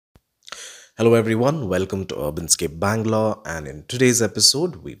Hello everyone, welcome to Urbanscape Bangalore, and in today's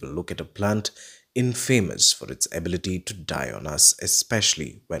episode we will look at a plant infamous for its ability to die on us,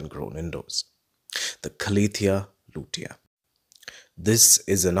 especially when grown indoors. The Calathea Lutea. This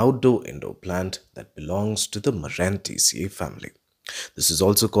is an outdoor indoor plant that belongs to the Maranthaceae family. This is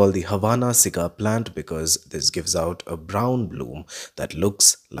also called the Havana cigar plant because this gives out a brown bloom that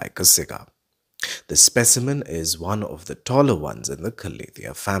looks like a cigar. The specimen is one of the taller ones in the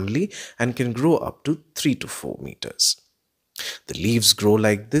Calathea family and can grow up to 3 to 4 meters. The leaves grow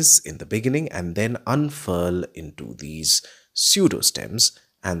like this in the beginning and then unfurl into these pseudostems,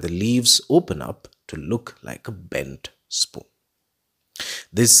 and the leaves open up to look like a bent spoon.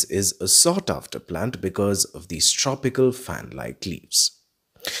 This is a sought-after plant because of these tropical fan-like leaves.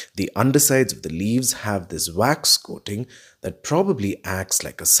 The undersides of the leaves have this wax coating that probably acts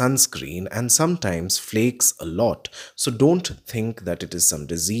like a sunscreen and sometimes flakes a lot, so don't think that it is some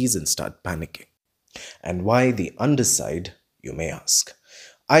disease and start panicking. And why the underside, you may ask?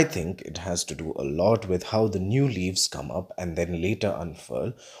 I think it has to do a lot with how the new leaves come up and then later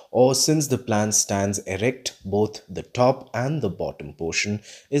unfurl, or since the plant stands erect, both the top and the bottom portion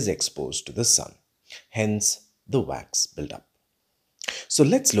is exposed to the sun. Hence, the wax buildup. So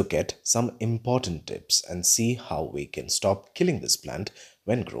let's look at some important tips and see how we can stop killing this plant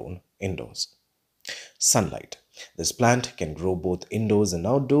when grown indoors. Sunlight. This plant can grow both indoors and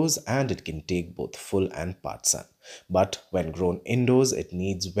outdoors, and it can take both full and part sun. But when grown indoors, it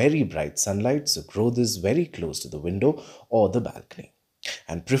needs very bright sunlight, so grow this very close to the window or the balcony,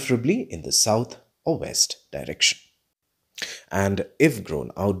 and preferably in the south or west direction. And if grown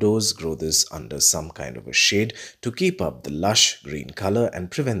outdoors, grow this under some kind of a shade to keep up the lush green color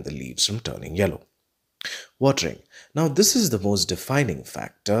and prevent the leaves from turning yellow. Watering. Now this is the most defining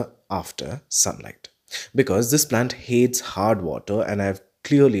factor after sunlight, because this plant hates hard water, and I've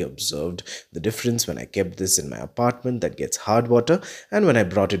clearly observed the difference when I kept this in my apartment that gets hard water and when I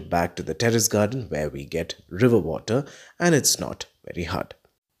brought it back to the terrace garden where we get river water and it's not very hard.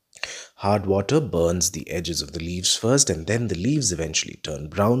 Hard water burns the edges of the leaves first, and then the leaves eventually turn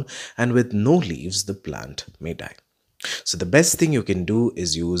brown, and with no leaves the plant may die. So the best thing you can do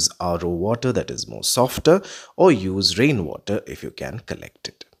is use RO water that is more softer, or use rainwater if you can collect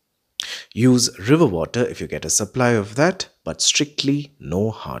it. Use river water if you get a supply of that, but strictly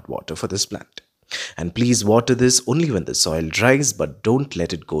no hard water for this plant. And please water this only when the soil dries, but don't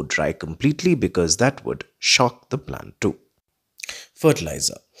let it go dry completely because that would shock the plant too.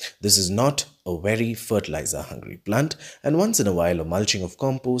 Fertilizer. This is not a very fertilizer hungry plant, and once in a while a mulching of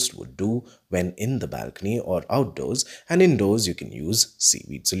compost would do when in the balcony or outdoors, and indoors you can use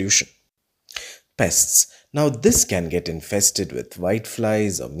seaweed solution. Pests. Now this can get infested with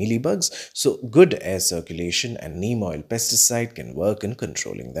whiteflies or mealybugs, so good air circulation and neem oil pesticide can work in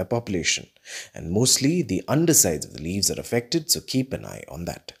controlling their population. And mostly the undersides of the leaves are affected, so keep an eye on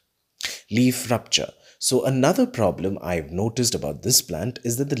that. Leaf rupture. So another problem I've noticed about this plant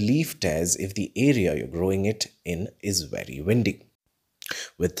is that the leaf tears if the area you're growing it in is very windy.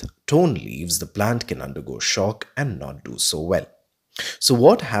 With torn leaves, the plant can undergo shock and not do so well. So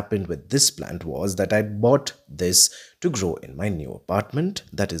what happened with this plant was that I bought this to grow in my new apartment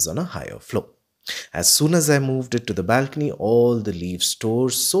that is on a higher floor. As soon as I moved it to the balcony, all the leaves tore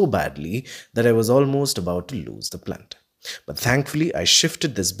so badly that I was almost about to lose the plant. But thankfully, I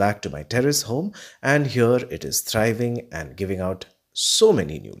shifted this back to my terrace home, and here it is thriving and giving out so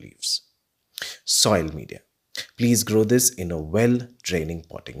many new leaves. Soil media. Please grow this in a well-draining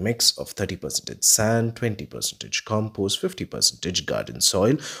potting mix of 30% sand, 20% compost, 50% garden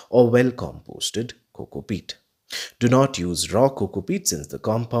soil, or well-composted cocoa peat. Do not use raw cocoa peat since the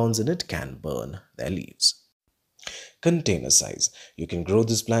compounds in it can burn their leaves. Container size. You can grow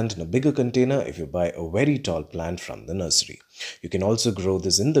this plant in a bigger container if you buy a very tall plant from the nursery. You can also grow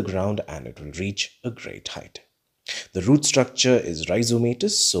this in the ground and it will reach a great height. The root structure is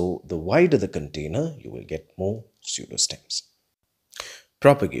rhizomatous, so the wider the container, you will get more pseudostems.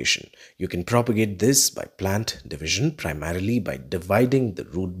 Propagation. You can propagate this by plant division, primarily by dividing the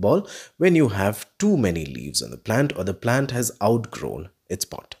root ball when you have too many leaves on the plant or the plant has outgrown its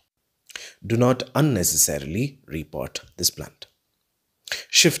pot. Do not unnecessarily repot this plant.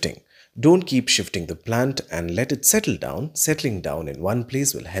 Shifting. Don't keep shifting the plant and let it settle down. Settling down in one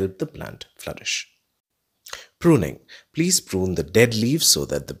place will help the plant flourish. Pruning. Please prune the dead leaves so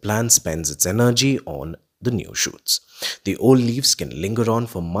that the plant spends its energy on the new shoots. The old leaves can linger on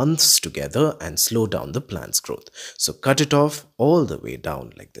for months together and slow down the plant's growth. So cut it off all the way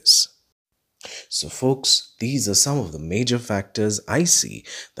down like this. So folks, these are some of the major factors I see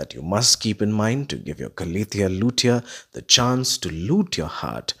that you must keep in mind to give your Calathea Lutea the chance to loot your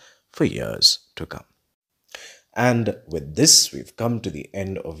heart for years to come. And with this, we've come to the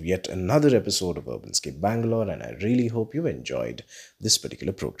end of yet another episode of Urbanscape Bangalore, and I really hope you enjoyed this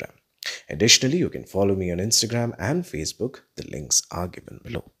particular program. Additionally, you can follow me on Instagram and Facebook. The links are given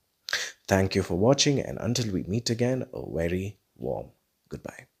below. Thank you for watching, and until we meet again, a very warm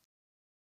goodbye.